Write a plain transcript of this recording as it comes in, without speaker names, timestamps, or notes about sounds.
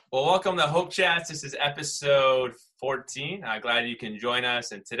Well, welcome to Hope Chats. This is episode 14. Glad you can join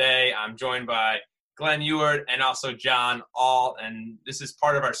us. And today I'm joined by Glenn Ewart and also John Alt. And this is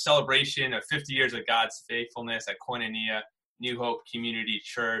part of our celebration of 50 years of God's faithfulness at Koinonia New Hope Community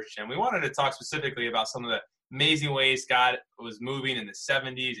Church. And we wanted to talk specifically about some of the amazing ways God was moving in the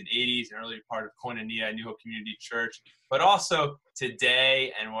 70s and 80s and early part of Koinonia New Hope Community Church, but also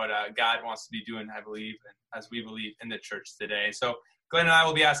today and what God wants to be doing, I believe, and as we believe in the church today. So Glenn and I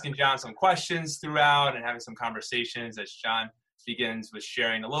will be asking John some questions throughout and having some conversations as John begins with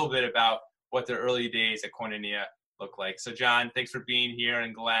sharing a little bit about what the early days at Koinonia look like. So John, thanks for being here,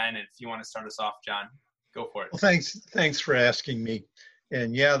 and Glenn, and if you want to start us off, John, go for it. Well, thanks for asking me.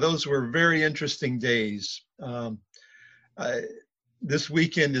 And yeah, those were very interesting days. This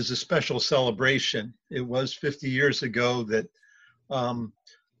weekend is a special celebration. It was 50 years ago that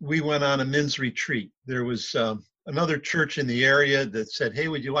we went on a men's retreat. There was another church in the area that said, "Hey,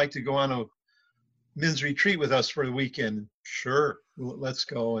 would you like to go on a men's retreat with us for the weekend?" Sure, let's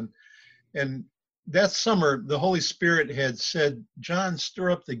go. And that summer, the Holy Spirit had said, "John, stir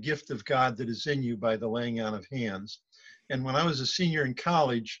up the gift of God that is in you by the laying on of hands." And when I was a senior in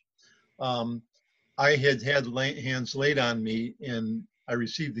college, I had hands laid on me, and I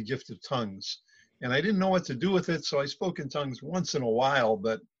received the gift of tongues. And I didn't know what to do with it, so I spoke in tongues once in a while,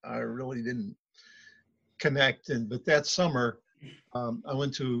 but I really didn't connect. But that summer, I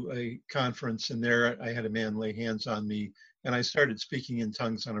went to a conference, and there I had a man lay hands on me, and I started speaking in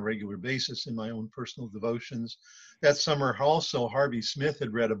tongues on a regular basis in my own personal devotions. That summer also, Harvey Smith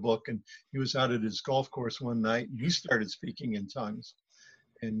had read a book, and he was out at his golf course one night, and he started speaking in tongues.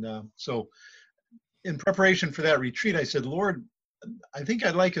 And so in preparation for that retreat, I said, "Lord, I think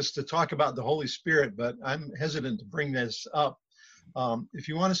I'd like us to talk about the Holy Spirit, but I'm hesitant to bring this up. If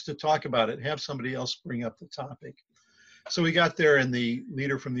you want us to talk about it, have somebody else bring up the topic." So we got there, and the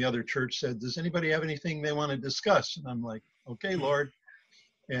leader from the other church said, "Does anybody have anything they want to discuss?" And I'm like, "Okay, Lord."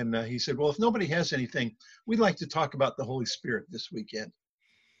 And he said, "Well, if nobody has anything, we'd like to talk about the Holy Spirit this weekend."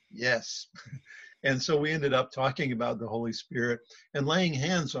 Yes. And so we ended up talking about the Holy Spirit and laying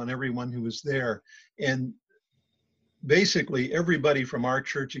hands on everyone who was there. And basically everybody from our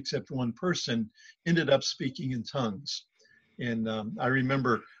church except one person ended up speaking in tongues. And I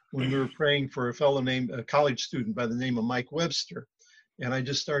remember when we were praying for a college student by the name of Mike Webster, and I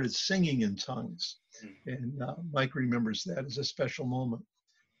just started singing in tongues. And Mike remembers that as a special moment.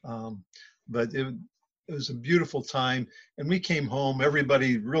 But it was a beautiful time, and we came home,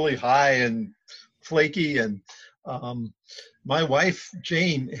 everybody really high and flaky, and my wife,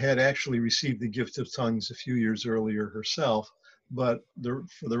 Jane, had actually received the gift of tongues a few years earlier herself, but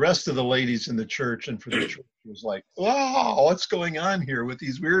for the rest of the ladies in the church and for the church, it was like, "Wow, what's going on here with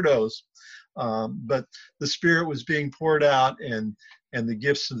these weirdos?" But the Spirit was being poured out, and the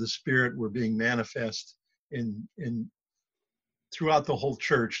gifts of the Spirit were being manifest in throughout the whole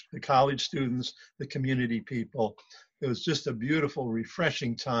church, the college students, the community people. It was just a beautiful,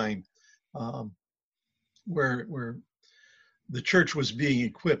 refreshing time where the church was being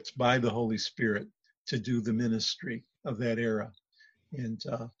equipped by the Holy Spirit to do the ministry of that era. And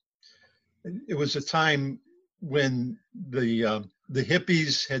it was a time when the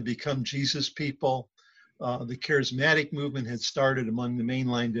hippies had become Jesus people. The charismatic movement had started among the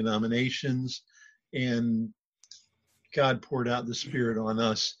mainline denominations, and God poured out the Spirit on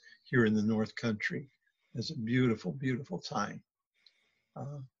us here in the North Country. It's a beautiful, beautiful time.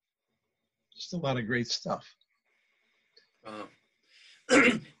 Just a lot of great stuff.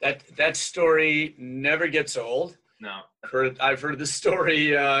 That story never gets old. No, I've heard the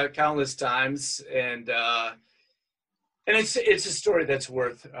story countless times, and it's a story that's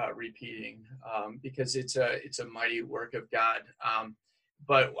worth repeating because it's a mighty work of God.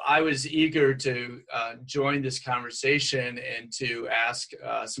 But I was eager to join this conversation and to ask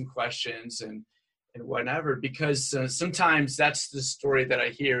some questions and whatever, because sometimes that's the story that I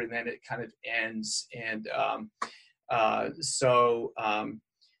hear, and then it kind of ends. And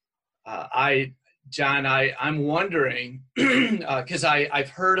I'm wondering, because I've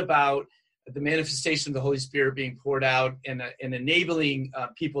heard about the manifestation of the Holy Spirit being poured out and enabling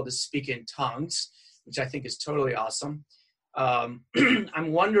people to speak in tongues, which I think is totally awesome. I'm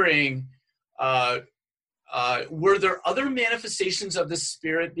wondering, were there other manifestations of the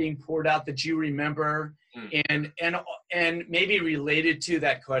Spirit being poured out that you remember? And maybe related to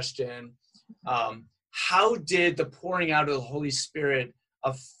that question, how did the pouring out of the Holy Spirit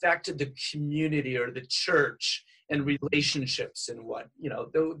affect the community or the church and relationships and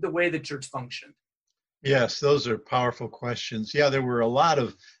the way the church functioned? Yes, those are powerful questions. Yeah, there were a lot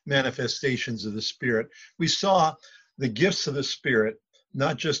of manifestations of the Spirit. We saw the gifts of the Spirit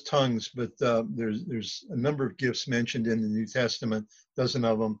not just tongues, but there's a number of gifts mentioned in the New Testament, dozen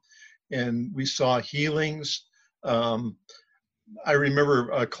of them, and we saw healings. I remember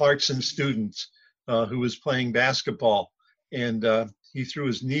a Clarkson student who was playing basketball, and he threw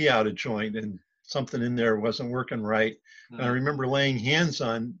his knee out of joint, and something in there wasn't working right. And I remember laying hands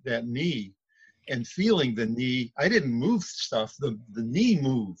on that knee and feeling the knee. I didn't move stuff. The knee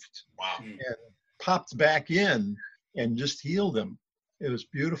moved. Wow. And popped back in and just healed him. It was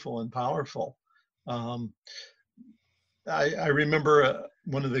beautiful and powerful. I remember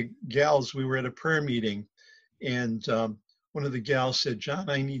one of the gals, we were at a prayer meeting, and one of the gals said, "John,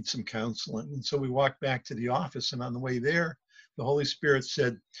 I need some counseling." And so we walked back to the office, and on the way there, the Holy Spirit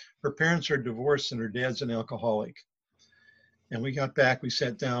said, her parents are divorced and her dad's an alcoholic. And we got back, we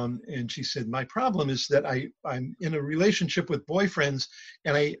sat down, and she said, "My problem is that I'm in a relationship with boyfriends,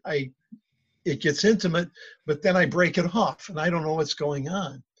 and it gets intimate, but then I break it off, and I don't know what's going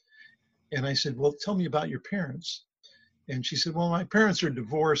on." And I said, "Well, tell me about your parents." And she said, "Well, my parents are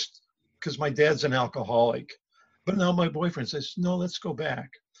divorced because my dad's an alcoholic. But now my boyfriend says, no, let's go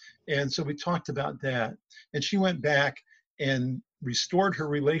back." And so we talked about that. And she went back and restored her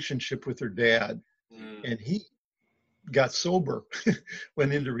relationship with her dad. And he got sober,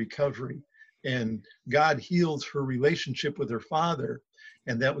 went into recovery. And God healed her relationship with her father.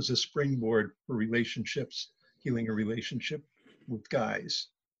 And that was a springboard for relationships, healing a relationship with guys.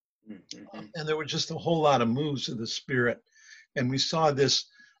 And there were just a whole lot of moves of the Spirit. And we saw this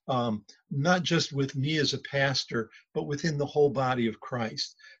not just with me as a pastor, but within the whole body of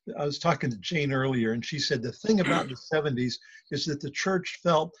Christ. I was talking to Jane earlier, and she said the thing about the 70s is that the church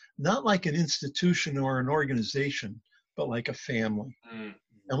felt not like an institution or an organization, but like a family.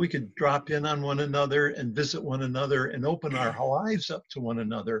 And we could drop in on one another and visit one another and open our lives up to one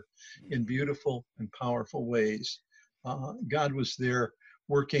another in beautiful and powerful ways. God was there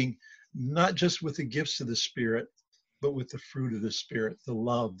working not just with the gifts of the Spirit, but with the fruit of the Spirit, the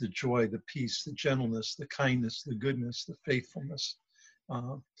love, the joy, the peace, the gentleness, the kindness, the goodness, the faithfulness,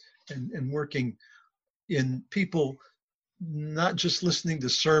 and working in people, not just listening to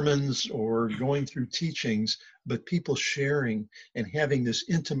sermons or going through teachings, but people sharing and having this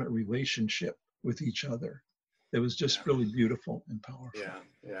intimate relationship with each other. It was just really beautiful and powerful.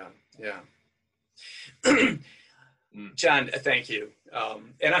 Yeah. John, thank you.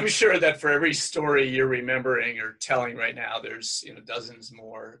 And I'm sure that for every story you're remembering or telling right now, there's dozens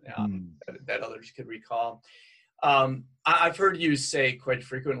more that others could recall. I've heard you say quite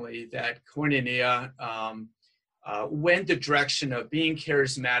frequently that Koinonia went the direction of being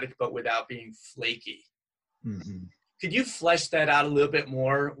charismatic, but without being flaky. Mm-hmm. Could you flesh that out a little bit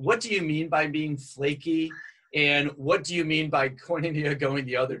more? What do you mean by being flaky? And what do you mean by Koinonia going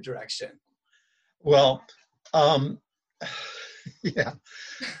the other direction? Well, yeah,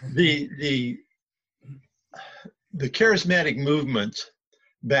 the charismatic movement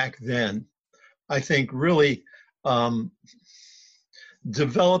back then, I think, really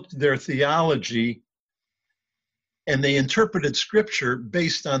developed their theology, and they interpreted Scripture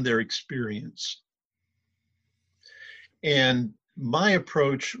based on their experience. And my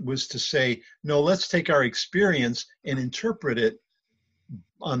approach was to say, no, let's take our experience and interpret it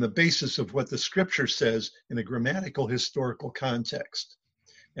on the basis of what the Scripture says in a grammatical historical context.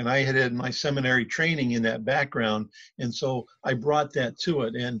 And I had my seminary training in that background, and so I brought that to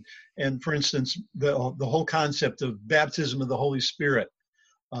it. And for instance, the whole concept of baptism of the Holy Spirit,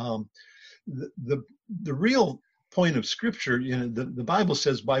 the real point of Scripture, the Bible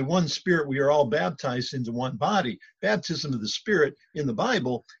says, by one Spirit we are all baptized into one body. Baptism of the Spirit in the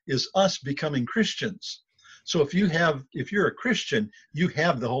Bible is us becoming Christians. So if you're a Christian, you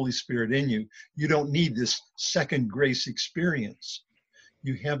have the Holy Spirit in you. You don't need this second grace experience.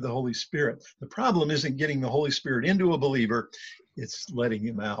 You have the Holy Spirit. The problem isn't getting the Holy Spirit into a believer, it's letting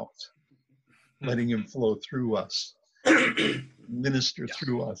him out, letting him flow through us, minister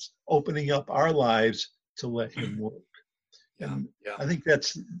through us, opening up our lives to let him work. And I think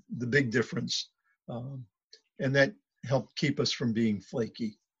that's the big difference. And that helped keep us from being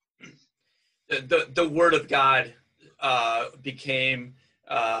flaky. The Word of God became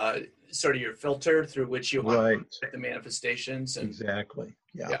sort of your filter through which you want the manifestations. And exactly.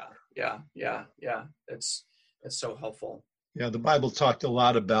 Yeah. That's so helpful. Yeah, the Bible talked a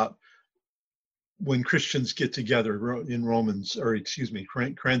lot about when Christians get together in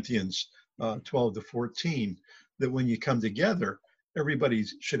Corinthians 12 to 14, that when you come together, everybody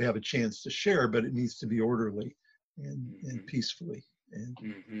should have a chance to share, but it needs to be orderly and peacefully. And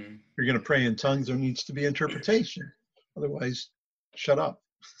if you're going to pray in tongues, there needs to be interpretation. Otherwise, shut up.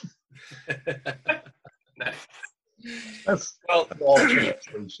 That's Well, all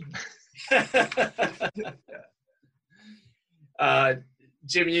translation.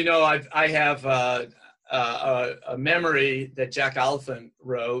 Jim, you know, I have a memory that Jack Oliphant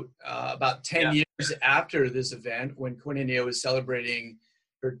wrote about 10 years after this event, when Koinonia was celebrating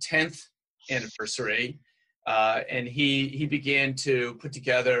her 10th anniversary, and he began to put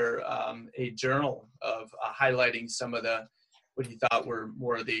together a journal of highlighting some of what he thought were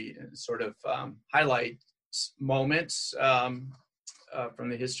more of the sort of highlight moments from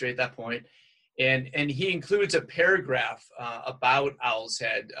the history at that point. And he includes a paragraph about Owl's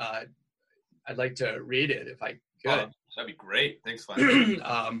Head. I'd like to read it if I could. Oh, that'd be great. Thanks, Glenn.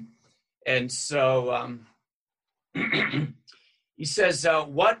 And so he says,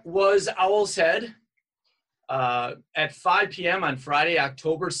 what was Owl's Head? At 5 p.m. on Friday,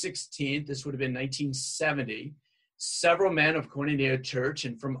 October 16th, this would have been 1970, several men of Koinonia Church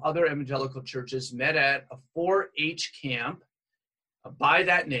and from other evangelical churches met at a 4-H camp by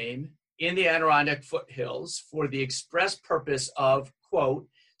that name in the Adirondack foothills for the express purpose of, quote,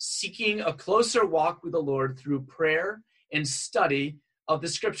 seeking a closer walk with the Lord through prayer and study of the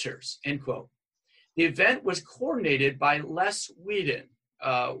scriptures, end quote. The event was coordinated by Les Whedon.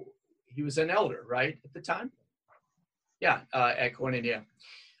 He was an elder, right, at the time? Yeah, at Koinonia.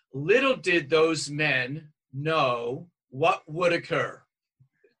 Little did those men know what would occur.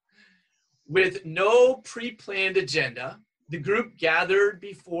 With no pre-planned agenda, the group gathered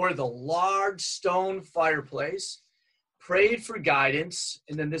before the large stone fireplace, prayed for guidance,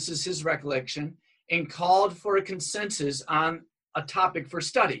 and then this is his recollection, and called for a consensus on a topic for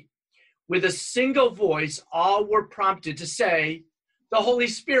study. With a single voice, all were prompted to say, the Holy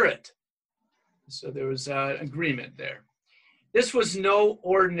Spirit. So there was agreement there. This was no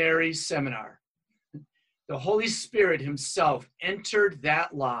ordinary seminar. The Holy Spirit himself entered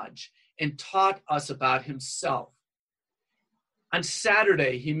that lodge and taught us about himself. On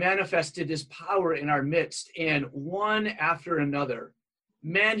Saturday, he manifested his power in our midst, and one after another,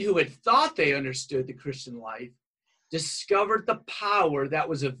 men who had thought they understood the Christian life discovered the power that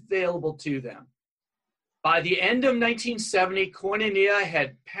was available to them. By the end of 1970, Koinonia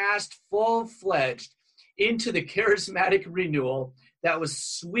had passed full-fledged into the charismatic renewal that was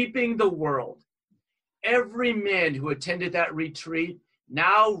sweeping the world. Every man who attended that retreat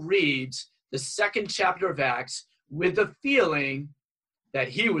now reads the second chapter of Acts with the feeling that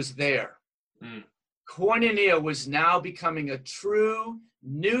he was there. Koinonia was now becoming a true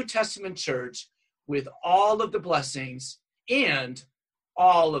New Testament church with all of the blessings and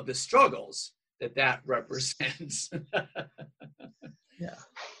all of the struggles that represents. Yeah.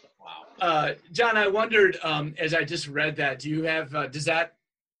 Wow. John, I wondered, as I just read that, do you have, does that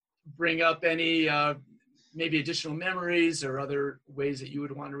bring up any maybe additional memories or other ways that you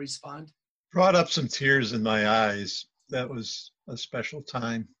would want to respond? Brought up some tears in my eyes. That was a special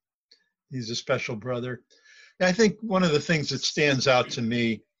time. He's a special brother. And I think one of the things that stands out to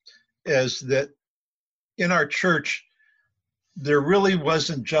me is that in our church, there really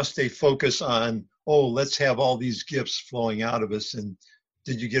wasn't just a focus on, oh, let's have all these gifts flowing out of us, and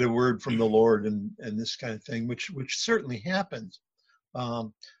did you get a word from the Lord, and this kind of thing, which certainly happened.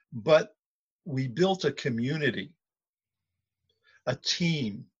 But we built a community, a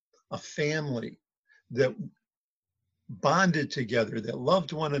team, a family that bonded together, that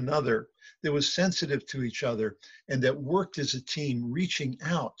loved one another, that was sensitive to each other, and that worked as a team, reaching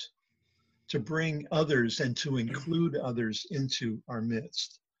out to bring others and to include others into our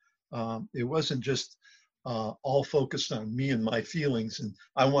midst. It wasn't just all focused on me and my feelings, and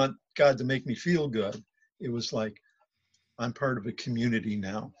I want God to make me feel good. It was like, I'm part of a community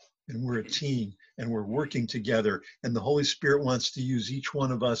now, and we're a team, and we're working together, and the Holy Spirit wants to use each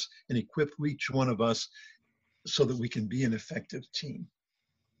one of us and equip each one of us so that we can be an effective team.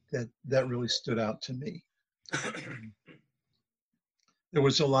 That really stood out to me. There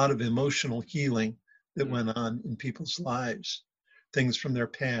was a lot of emotional healing that went on in people's lives, things from their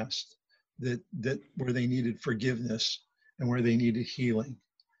past that where they needed forgiveness and where they needed healing.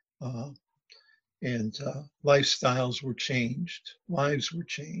 And lifestyles were changed, lives were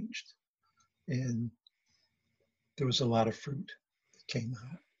changed, and there was a lot of fruit that came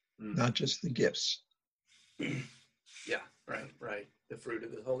out, not just the gifts. Yeah, right. The fruit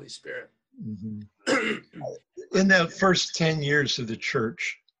of the Holy Spirit. Mm-hmm. In that first 10 years of the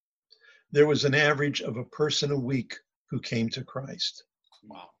church, there was an average of a person a week who came to Christ.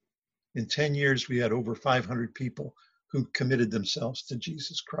 Wow. In 10 years, we had over 500 people who committed themselves to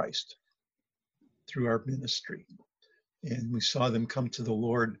Jesus Christ through our ministry. And we saw them come to the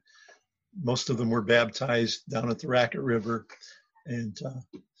Lord. Most of them were baptized down at the Racket River. And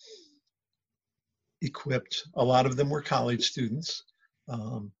equipped. A lot of them were college students.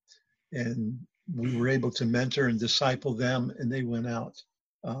 And we were able to mentor and disciple them, and they went out.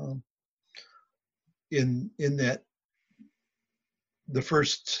 In that, the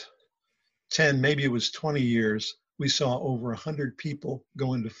first 10, maybe it was 20 years, we saw over 100 people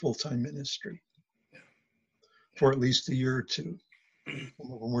go into full-time ministry for at least a year or two.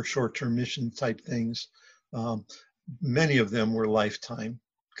 Some of them were short-term mission type things. Many of them were lifetime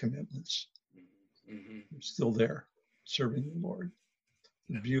commitments. Still there, serving the Lord.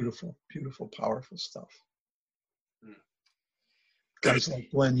 Beautiful, beautiful, powerful stuff. Guys like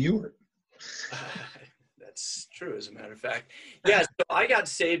Glenn Ewart. That's true, as a matter of fact. Yeah, so I got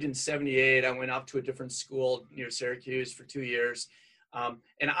saved in 78. I went off to a different school near Syracuse for 2 years.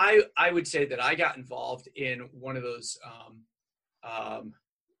 And I would say that I got involved in one of those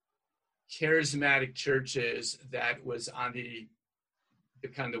charismatic churches that was on the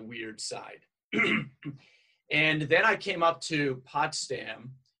kind of weird side. And then I came up to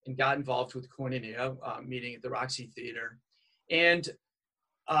Potsdam and got involved with Koinonia, meeting at the Roxy Theater. And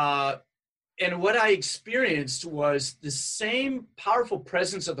what I experienced was the same powerful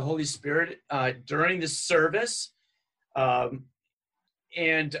presence of the Holy Spirit during the service. But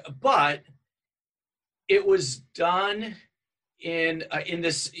it was done in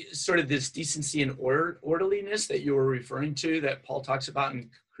this sort of this decency and orderliness that you were referring to, that Paul talks about in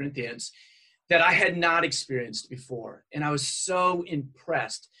Corinthians, that I had not experienced before. And I was so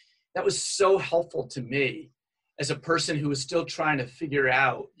impressed. That was so helpful to me as a person who was still trying to figure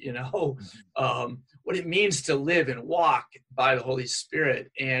out, what it means to live and walk by the Holy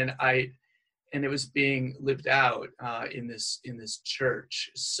Spirit. And it was being lived out in this church.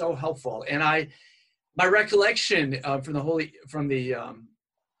 So helpful. And my recollection from the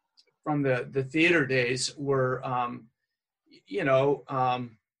theater days were,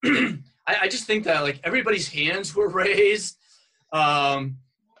 I just think that like everybody's hands were raised.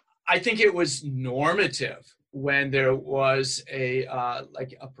 I think it was normative when there was a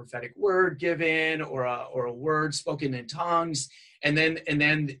prophetic word given or a word spoken in tongues, and then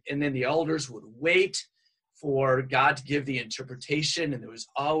the elders would wait for God to give the interpretation, and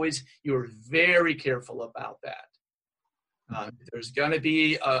you were very careful about that. There's going to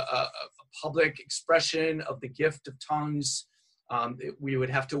be a public expression of the gift of tongues. We would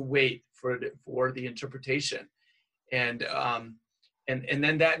have to wait for the interpretation, and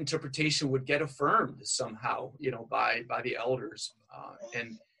then that interpretation would get affirmed somehow, by the elders,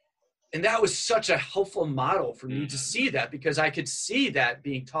 and that was such a helpful model for me to see that, because I could see that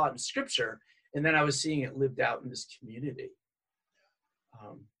being taught in Scripture, and then I was seeing it lived out in this community.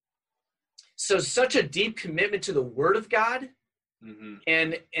 So such a deep commitment to the Word of God,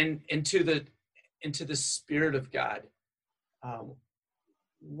 and to the Spirit of God.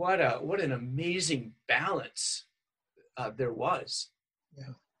 What an amazing balance there was.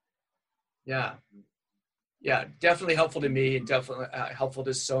 Yeah, definitely helpful to me, and definitely helpful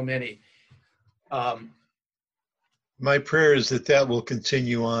to so many. My prayer is that will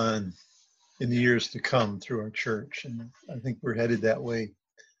continue on in the years to come through our church, and I think we're headed that way.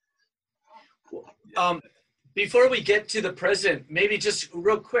 Before we get to the present, maybe just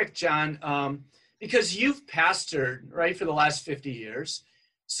real quick, John, because you've pastored, right, for the last 50 years.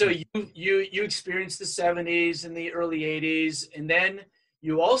 So you experienced the 70s and the early 80s, and then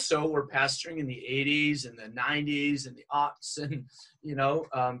you also were pastoring in the 80s and the 90s and the aughts and,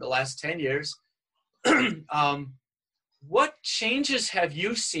 the last 10 years. What changes have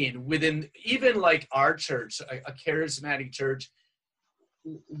you seen within even like our church, a charismatic church?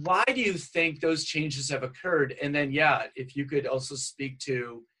 Why do you think those changes have occurred? And then, if you could also speak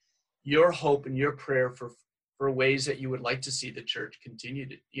to your hope and your prayer for ways that you would like to see the church continue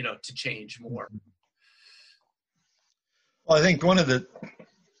to, to change more. Well, I think one of the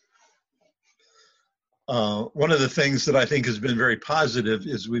things that I think has been very positive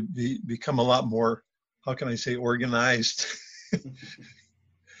is we've become a lot more, how can I say, organized.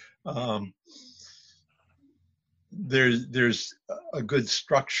 There's a good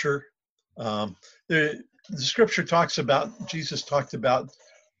structure. The Scripture Jesus talked about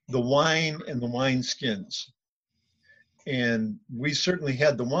the wine and the wineskins. And we certainly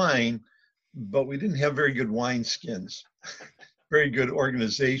had the wine, but we didn't have very good wineskins, very good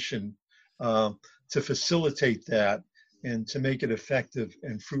organization to facilitate that and to make it effective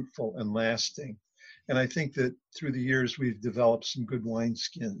and fruitful and lasting. And I think that through the years, we've developed some good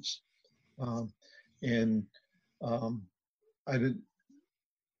wineskins. I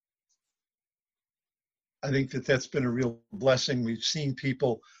think that that's been a real blessing. We've seen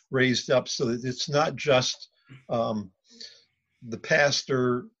people raised up so that it's not just the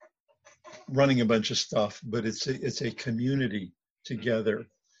pastor running a bunch of stuff, but it's a community together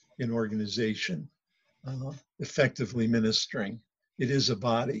in organization, effectively ministering. It is a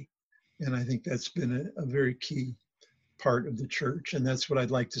body. And I think that's been a very key part of the church. And that's what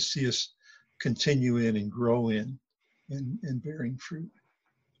I'd like to see us continue in and grow in and bearing fruit.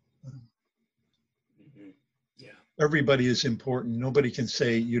 Yeah. Everybody is important. Nobody can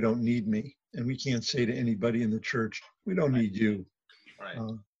say you don't need me. And we can't say to anybody in the church, we don't need you. Right.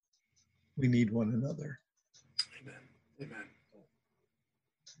 We need one another. Amen.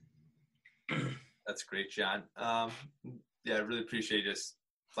 Amen. That's great, John. Yeah, I really appreciate just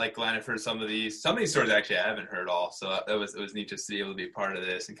like Glenn. I've heard some of these stories actually I haven't heard all. So it was neat just to be able to be part of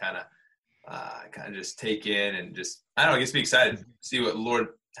this and kind of just take in and just, I don't know, I guess be excited to see what the Lord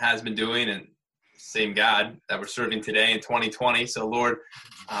has been doing, and same God that we're serving today in 2020. So Lord,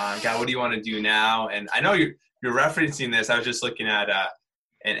 God, what do you want to do now? And I know you're referencing this. I was just looking at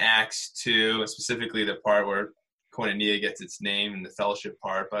in Acts 2, and specifically the part where Koinonia gets its name and the fellowship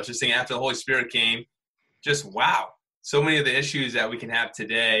part. But I was just saying, after the Holy Spirit came, just wow, so many of the issues that we can have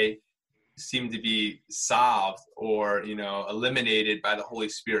today seem to be solved or, eliminated by the Holy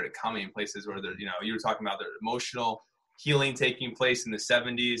Spirit coming, places where there, you were talking about the emotional healing taking place in the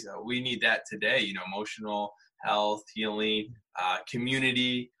 70s. We need that today, emotional health, healing,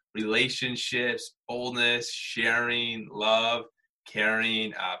 community, relationships, boldness, sharing, love,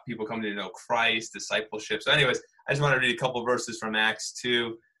 caring, people coming to know Christ, discipleship. So anyways, I just want to read a couple of verses from Acts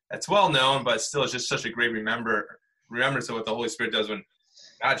 2. That's well known, but still it's just such a great remembrance of what the Holy Spirit does when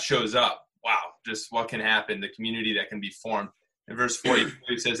God shows up. Wow, just what can happen, the community that can be formed. In verse 42,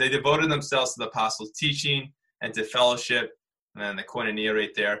 it says, they devoted themselves to the apostles' teaching and to fellowship, and the koinonia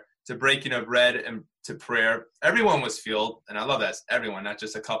right there, to breaking of bread and to prayer. Everyone was filled, and I love that, everyone, not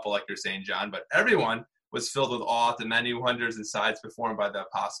just a couple like you're saying, John, but everyone was filled with awe at the many wonders and signs performed by the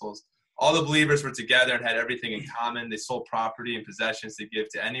apostles. All the believers were together and had everything in common. They sold property and possessions to give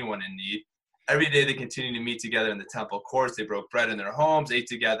to anyone in need. Every day they continued to meet together in the temple courts. They broke bread in their homes, ate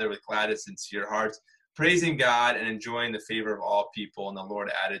together with glad and sincere hearts, praising God and enjoying the favor of all people. And the Lord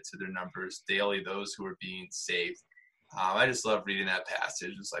added to their numbers daily those who were being saved. I just love reading that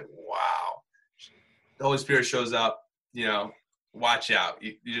passage. It's like, wow. The Holy Spirit shows up, watch out.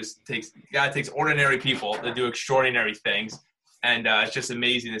 God takes ordinary people to do extraordinary things. And it's just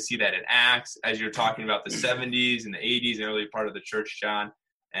amazing to see that in Acts, as you're talking about the 70s and the 80s and early part of the church, John.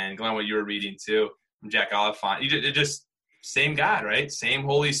 And Glenn, what you were reading too from Jack Oliphant, it just same God, right? Same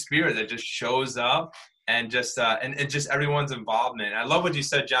Holy Spirit that just shows up and just just everyone's involvement. And I love what you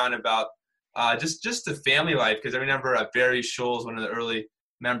said, John, about just the family life, because I remember Barry Schulz, one of the early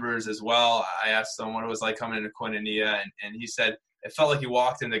members as well. I asked him what it was like coming into Koinonia, and he said it felt like he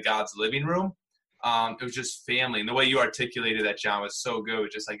walked into God's living room. It was just family, and the way you articulated that, John, was so good.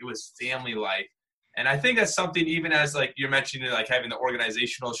 Just like it was family life. And I think that's something, even as like you're mentioning, like having the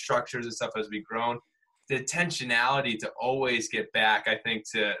organizational structures and stuff as we've grown, the intentionality to always get back, I think,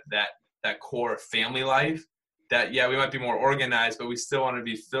 to that core family life. That, yeah, we might be more organized, but we still want to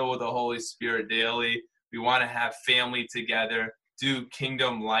be filled with the Holy Spirit daily. We want to have family together, do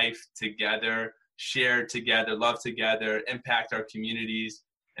kingdom life together, share together, love together, impact our communities.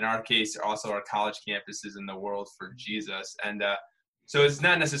 In our case, also our college campuses in the world for Jesus. And so it's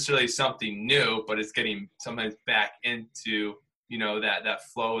not necessarily something new, but it's getting sometimes back into, that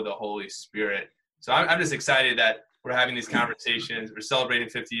flow of the Holy Spirit. So I'm just excited that we're having these conversations. We're celebrating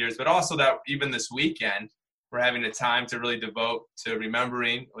 50 years, but also that even this weekend, we're having a time to really devote to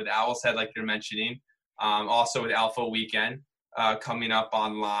remembering with Owl's Head, like you're mentioning, also with Alpha Weekend coming up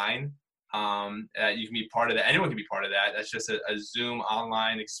online. You can be part of that. Anyone can be part of that. That's just a Zoom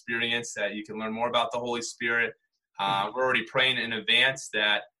online experience that you can learn more about the Holy Spirit. We're already praying in advance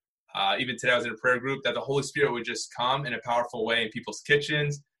that even today I was in a prayer group that the Holy Spirit would just come in a powerful way in people's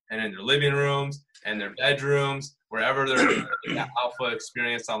kitchens and in their living rooms and their bedrooms, wherever they're that Alpha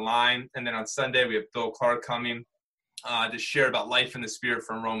experience online. And then on Sunday, we have Bill Clark coming to share about life in the Spirit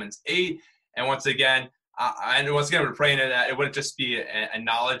from Romans 8. And once again, we're praying that it wouldn't just be a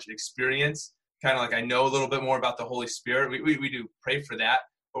knowledge experience, kind of like I know a little bit more about the Holy Spirit. We do pray for that,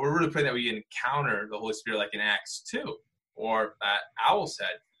 but we're really praying that we encounter the Holy Spirit like in Acts 2 or at Owl's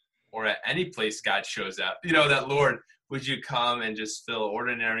Head or at any place God shows up. That Lord, would you come and just fill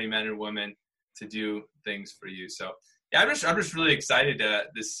ordinary men and women to do things for you? So yeah, I'm just really excited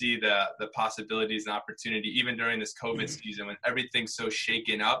to see the possibilities and opportunity, even during this COVID season when everything's so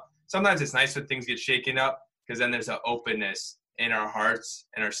shaken up. Sometimes it's nice when things get shaken up because then there's an openness in our hearts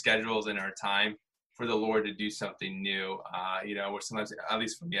and our schedules and our time for the Lord to do something new. Where sometimes, at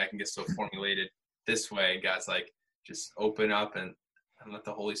least for me, I can get so formulated this way. God's like, just open up and and let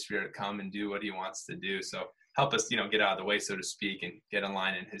the Holy Spirit come and do what he wants to do. So help us, get out of the way, so to speak, and get in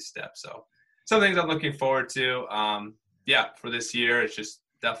line in his steps. So some things I'm looking forward to. For this year, it's just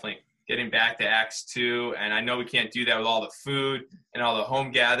definitely getting back to Acts 2. And I know we can't do that with all the food and all the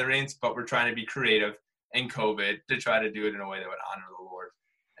home gatherings, but we're trying to be creative in COVID to try to do it in a way that would honor the Lord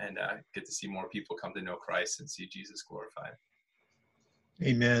and get to see more people come to know Christ and see Jesus glorified.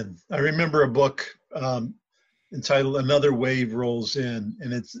 Amen. I remember a book entitled Another Wave Rolls In,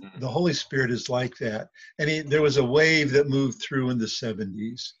 and it's the Holy Spirit is like that. And there was a wave that moved through in the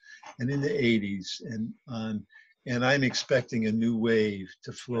 70s and in the 80s and on. And I'm expecting a new wave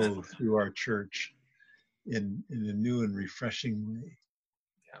to flow through our church in a new and refreshing way.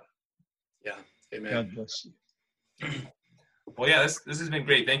 Yeah. Amen. God bless you. Well, this has been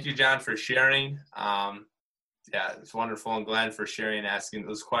great. Thank you, John, for sharing. It's wonderful. And Glenn for sharing and asking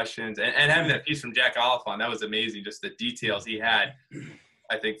those questions and having that piece from Jack Oliphant. That was amazing. Just the details he had.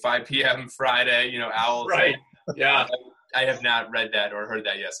 I think 5 p.m. Friday, owls. Right. Yeah. I have not read that or heard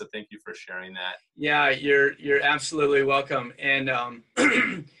that yet. So thank you for sharing that. Yeah, you're absolutely welcome. And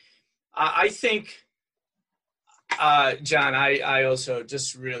I think, John, I also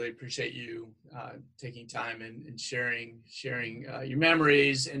just really appreciate you taking time and sharing your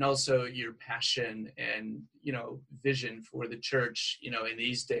memories and also your passion and, vision for the church, in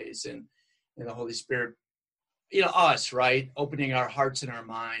these days and the Holy Spirit, us, right? Opening our hearts and our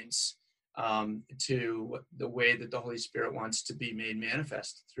minds to the way that the Holy Spirit wants to be made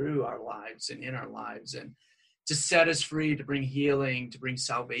manifest through our lives and in our lives, and to set us free, to bring healing, to bring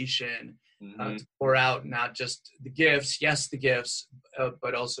salvation, to pour out not just the gifts,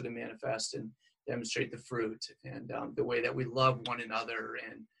 but also to manifest and demonstrate the fruit and the way that we love one another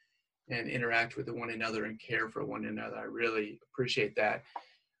and interact with one another and care for one another. I really appreciate that.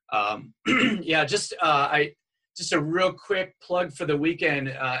 Just a real quick plug for the weekend,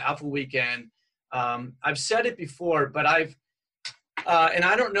 Alpha Weekend. I've said it before, but and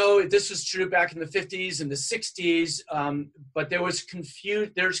I don't know if this was true back in the 50s and the 60s, but there's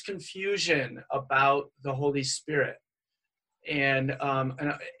confusion about the Holy Spirit. And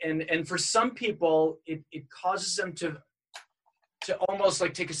for some people, it causes them to almost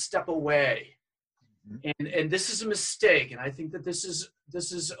like take a step away. And this is a mistake. And I think that this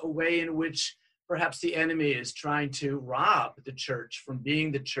is a way in which perhaps the enemy is trying to rob the church from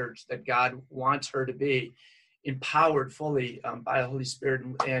being the church that God wants her to be, empowered fully by the Holy Spirit.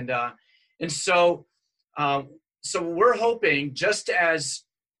 And so we're hoping, just as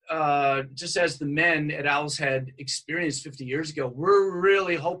the men at Owl's Head experienced 50 years ago, we're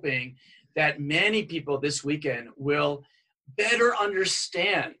really hoping that many people this weekend will better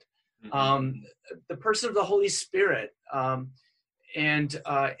understand the person of the Holy Spirit and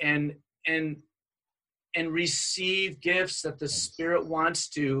receive gifts that the Spirit wants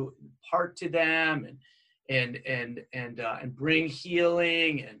to impart to them and bring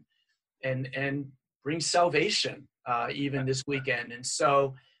healing and bring salvation even this weekend. And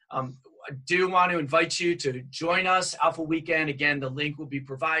so I do want to invite you to join us, Alpha Weekend. Again, the link will be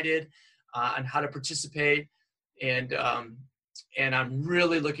provided on how to participate. And I'm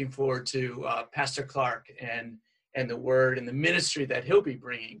really looking forward to Pastor Clark and the word and the ministry that he'll be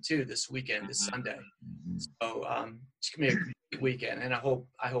bringing too this weekend, this Sunday. So it's gonna be a great weekend, and I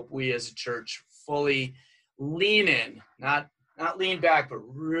hope we as a church fully lean in, not lean back, but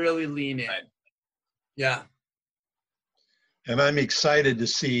really lean in. Yeah. And I'm excited to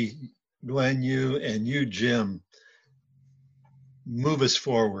see Glenn, you and you, Jim, move us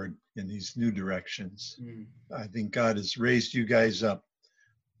forward in these new directions. I think God has raised you guys up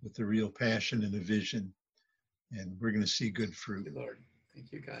with a real passion and a vision, and we're going to see good fruit. Thank you, Lord.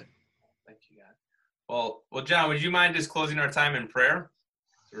 Thank you, God. Thank you, God. Well, John, would you mind just closing our time in prayer?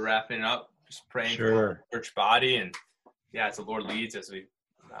 We're wrapping up, just praying for the church body, and as the Lord leads as we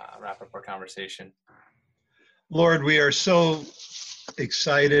wrap up our conversation. Lord, we are so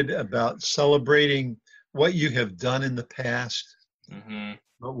excited about celebrating what you have done in the past,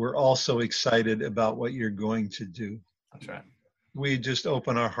 but we're also excited about what you're going to do. That's right. We just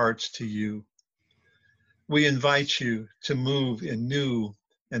open our hearts to you. We invite you to move in new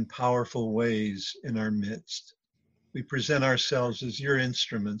and powerful ways in our midst. We present ourselves as your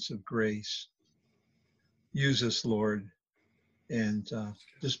instruments of grace. Use us, Lord, and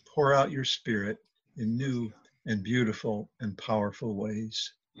just pour out your Spirit in new and beautiful and powerful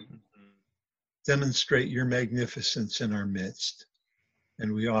ways. Demonstrate your magnificence in our midst,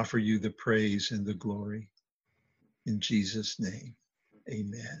 and we offer you the praise and the glory. In Jesus' name,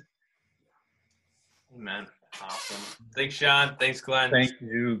 amen. Amen. Awesome. Thanks, John. Thanks, Glenn. Thank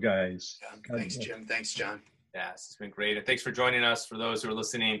you, guys. Thanks, Jim. Thanks, John. Yes, it's been great. And thanks for joining us. For those who are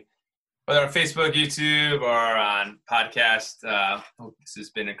listening, whether on Facebook, YouTube, or on podcast, hope this has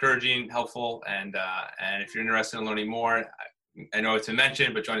been encouraging, helpful. And if you're interested in learning more, I know it's been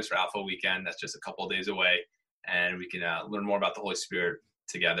mentioned, but join us for Alpha Weekend. That's just a couple of days away. And we can learn more about the Holy Spirit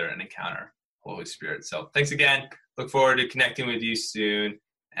together and encounter the Holy Spirit. So thanks again. Look forward to connecting with you soon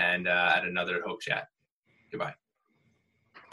and at another Hope Chat. Goodbye.